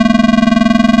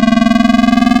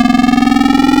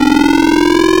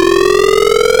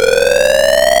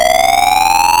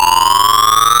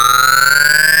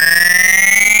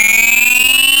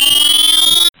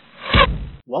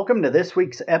Welcome to this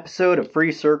week's episode of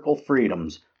Free Circle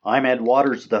Freedoms. I'm Ed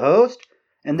Waters, the host,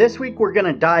 and this week we're going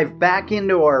to dive back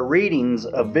into our readings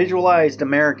of Visualized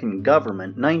American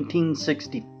Government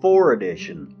 1964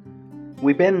 edition.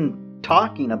 We've been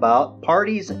talking about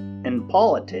parties and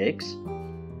politics.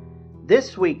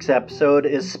 This week's episode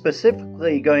is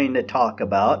specifically going to talk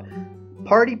about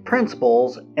party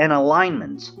principles and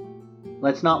alignments.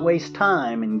 Let's not waste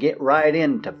time and get right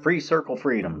into Free Circle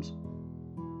Freedoms.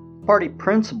 Party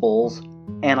principles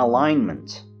and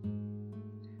alignments.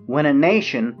 When a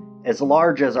nation as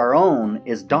large as our own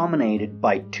is dominated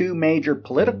by two major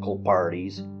political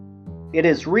parties, it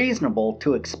is reasonable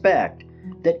to expect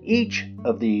that each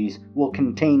of these will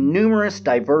contain numerous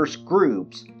diverse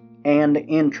groups and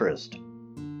interests.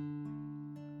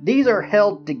 These are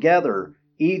held together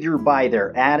either by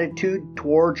their attitude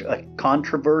towards a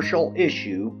controversial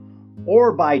issue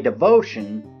or by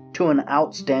devotion to an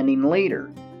outstanding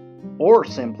leader, or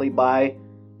simply by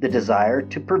the desire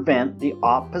to prevent the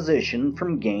opposition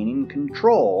from gaining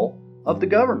control of the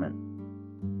government.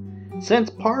 Since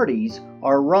parties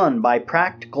are run by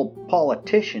practical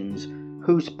politicians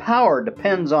whose power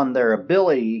depends on their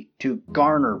ability to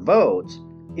garner votes,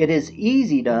 it is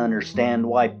easy to understand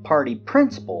why party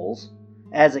principles,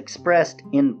 as expressed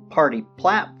in party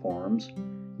platforms,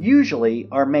 usually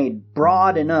are made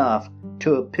broad enough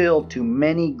to appeal to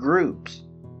many groups.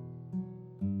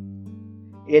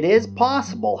 It is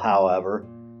possible, however,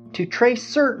 to trace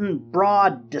certain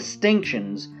broad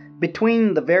distinctions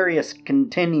between the various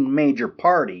contending major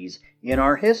parties in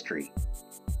our history.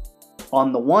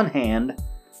 On the one hand,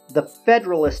 the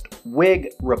Federalist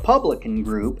Whig Republican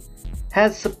group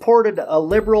has supported a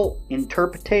liberal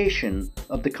interpretation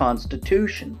of the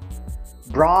Constitution,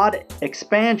 broad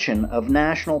expansion of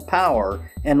national power,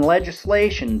 and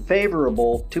legislation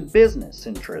favorable to business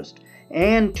interest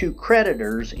and to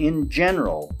creditors in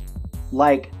general,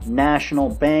 like National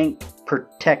Bank,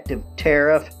 Protective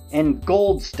Tariff, and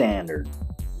Gold Standard.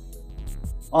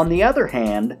 On the other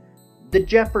hand, the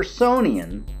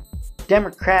Jeffersonian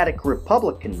Democratic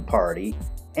Republican Party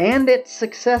and its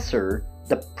successor,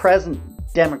 the present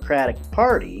Democratic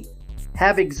Party,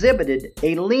 have exhibited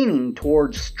a leaning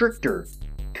towards stricter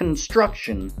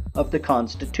construction of the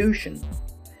Constitution,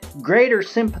 greater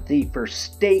sympathy for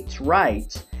states'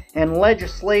 rights, and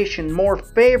legislation more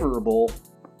favorable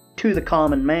to the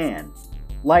common man,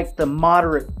 like the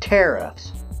moderate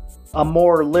tariffs, a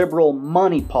more liberal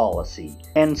money policy,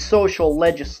 and social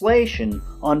legislation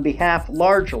on behalf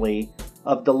largely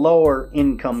of the lower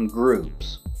income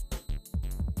groups.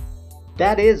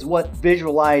 That is what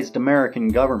Visualized American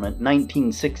Government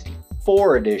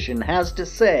 1964 edition has to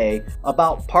say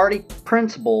about party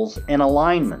principles and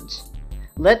alignments.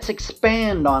 Let's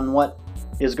expand on what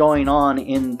is going on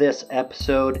in this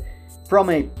episode from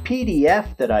a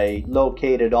PDF that I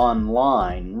located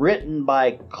online, written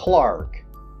by Clark,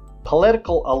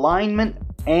 Political Alignment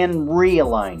and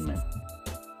Realignment.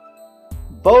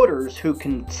 Voters who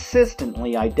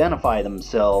consistently identify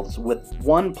themselves with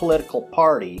one political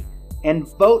party and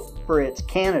vote for its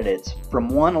candidates from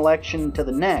one election to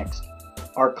the next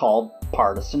are called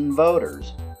partisan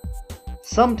voters.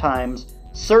 Sometimes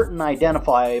certain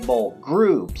identifiable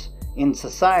groups in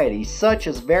society, such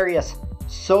as various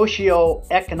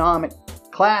socio-economic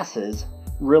classes,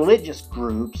 religious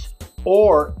groups,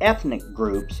 or ethnic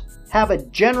groups, have a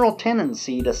general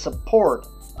tendency to support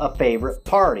a favorite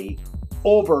party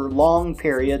over long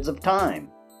periods of time.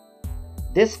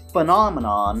 This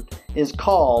phenomenon is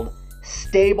called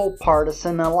stable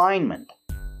partisan alignment.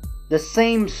 The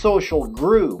same social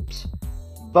groups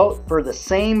vote for the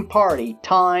same party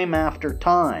time after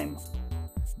time,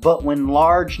 but when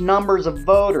large numbers of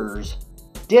voters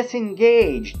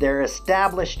disengage their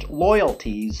established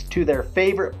loyalties to their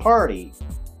favorite party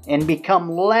and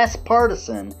become less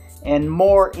partisan and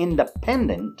more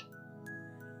independent,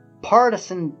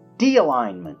 partisan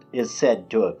de-alignment is said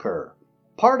to occur.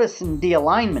 Partisan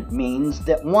de-alignment means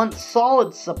that once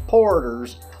solid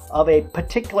supporters of a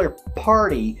particular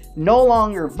party no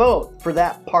longer vote for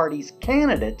that party's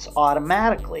candidates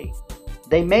automatically.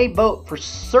 They may vote for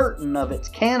certain of its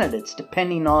candidates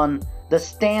depending on the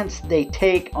stance they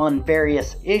take on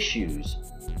various issues,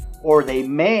 or they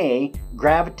may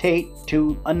gravitate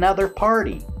to another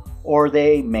party, or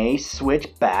they may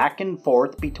switch back and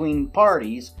forth between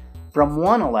parties from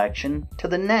one election to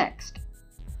the next.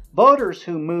 Voters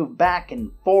who move back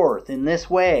and forth in this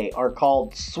way are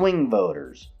called swing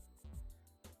voters.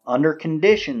 Under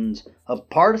conditions of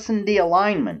partisan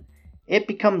de-alignment, it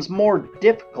becomes more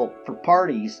difficult for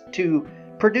parties to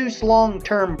produce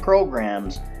long-term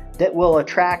programs that will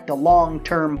attract a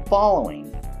long-term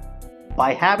following.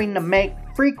 By having to make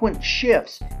frequent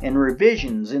shifts and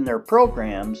revisions in their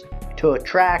programs to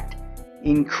attract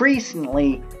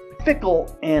increasingly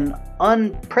fickle and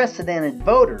unprecedented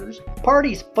voters,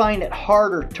 parties find it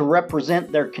harder to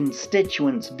represent their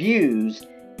constituents' views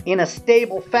in a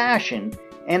stable fashion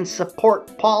and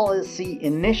support policy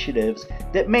initiatives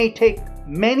that may take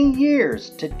many years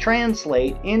to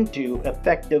translate into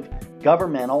effective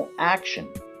governmental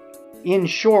action. In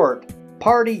short,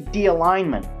 party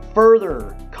de-alignment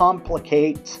further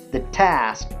complicates the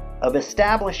task of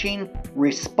establishing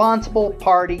responsible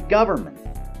party government.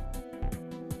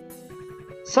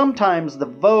 Sometimes the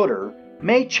voter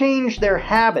may change their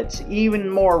habits even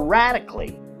more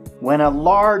radically when a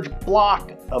large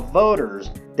block of voters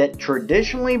that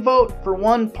traditionally vote for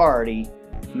one party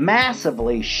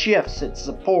massively shifts its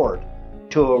support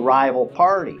to a rival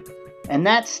party, and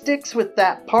that sticks with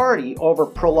that party over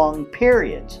prolonged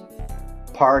periods.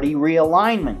 Party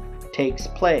realignment takes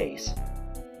place.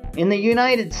 In the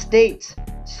United States,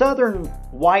 Southern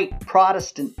white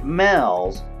Protestant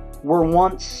males were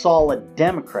once solid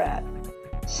Democrat.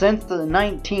 Since the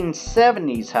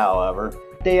 1970s, however,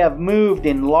 they have moved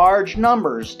in large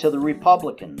numbers to the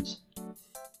Republicans.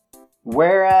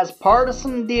 Whereas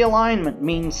partisan de-alignment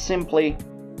means simply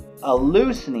a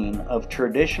loosening of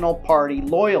traditional party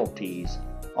loyalties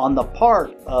on the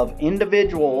part of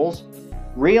individuals,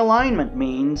 realignment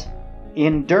means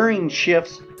enduring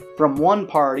shifts from one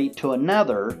party to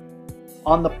another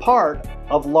on the part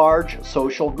of large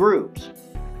social groups.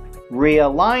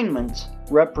 Realignments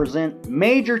represent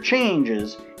major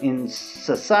changes in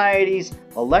society's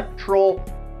electoral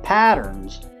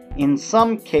patterns, in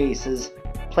some cases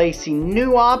placing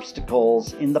new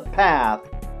obstacles in the path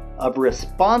of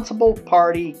responsible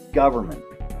party government.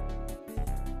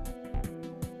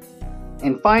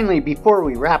 And finally, before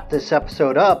we wrap this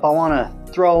episode up, I want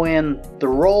to throw in the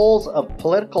roles of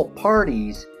political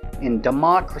parties in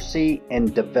democracy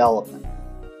and development.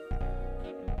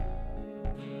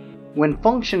 When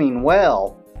functioning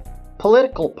well,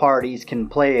 political parties can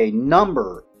play a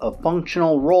number of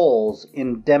functional roles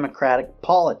in democratic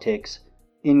politics,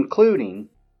 including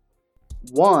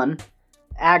 1.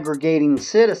 Aggregating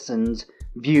citizens'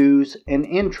 views and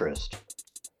interests.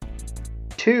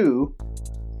 2.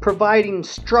 Providing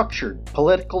structured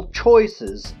political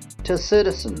choices to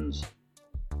citizens.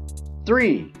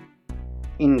 3.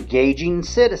 Engaging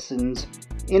citizens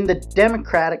in the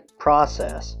democratic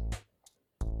process.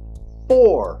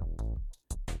 4.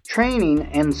 Training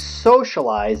and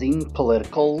socializing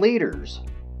political leaders.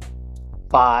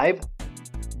 5.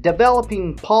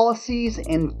 Developing policies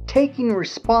and taking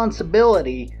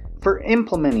responsibility for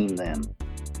implementing them.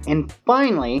 And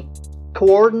finally,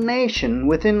 coordination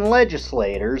within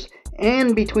legislators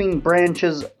and between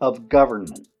branches of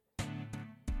government.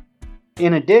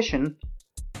 In addition,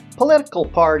 political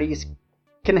parties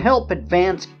can help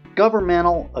advance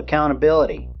governmental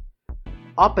accountability.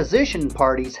 Opposition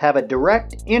parties have a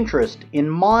direct interest in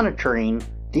monitoring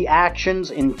the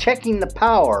actions and checking the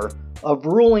power of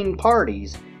ruling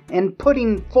parties and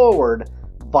putting forward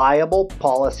viable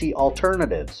policy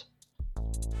alternatives.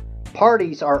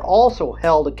 Parties are also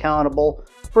held accountable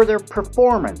for their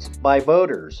performance by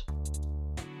voters.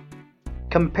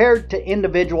 Compared to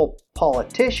individual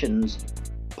politicians,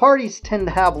 parties tend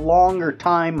to have longer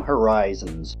time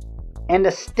horizons and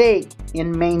a stake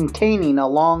in maintaining a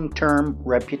long-term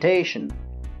reputation.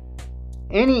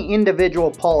 Any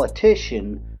individual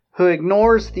politician who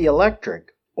ignores the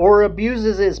electorate or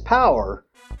abuses his power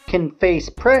can face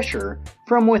pressure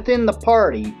from within the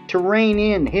party to rein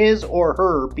in his or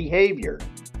her behavior.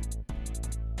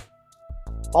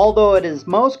 Although it is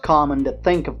most common to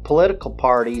think of political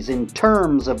parties in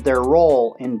terms of their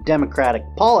role in democratic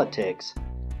politics,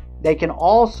 they can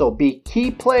also be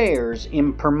key players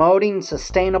in promoting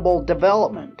sustainable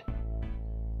development.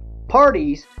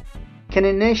 Parties can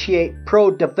initiate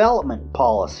pro-development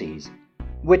policies,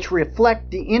 which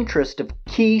reflect the interest of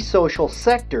key social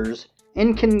sectors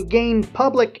and can gain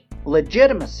public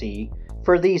legitimacy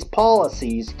for these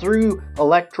policies through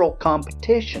electoral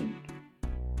competition.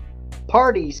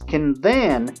 Parties can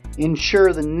then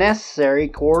ensure the necessary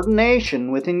coordination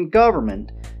within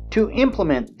government to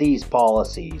implement these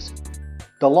policies.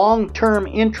 The long-term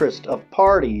interest of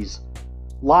parties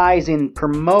lies in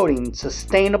promoting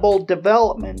sustainable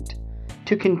development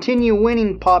to continue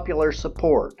winning popular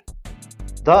support.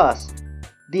 Thus,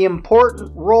 the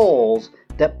important roles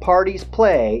that parties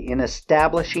play in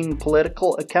establishing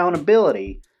political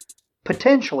accountability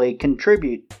potentially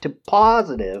contribute to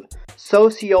positive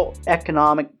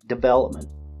socio-economic development.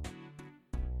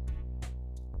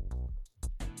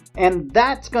 And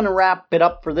that's going to wrap it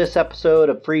up for this episode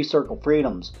of Free Circle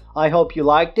Freedoms. I hope you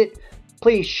liked it.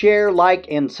 Please share, like,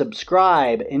 and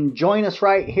subscribe, and join us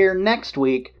right here next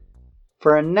week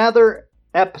for another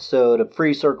episode of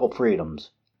Free Circle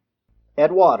Freedoms.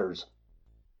 Ed Waters,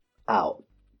 out.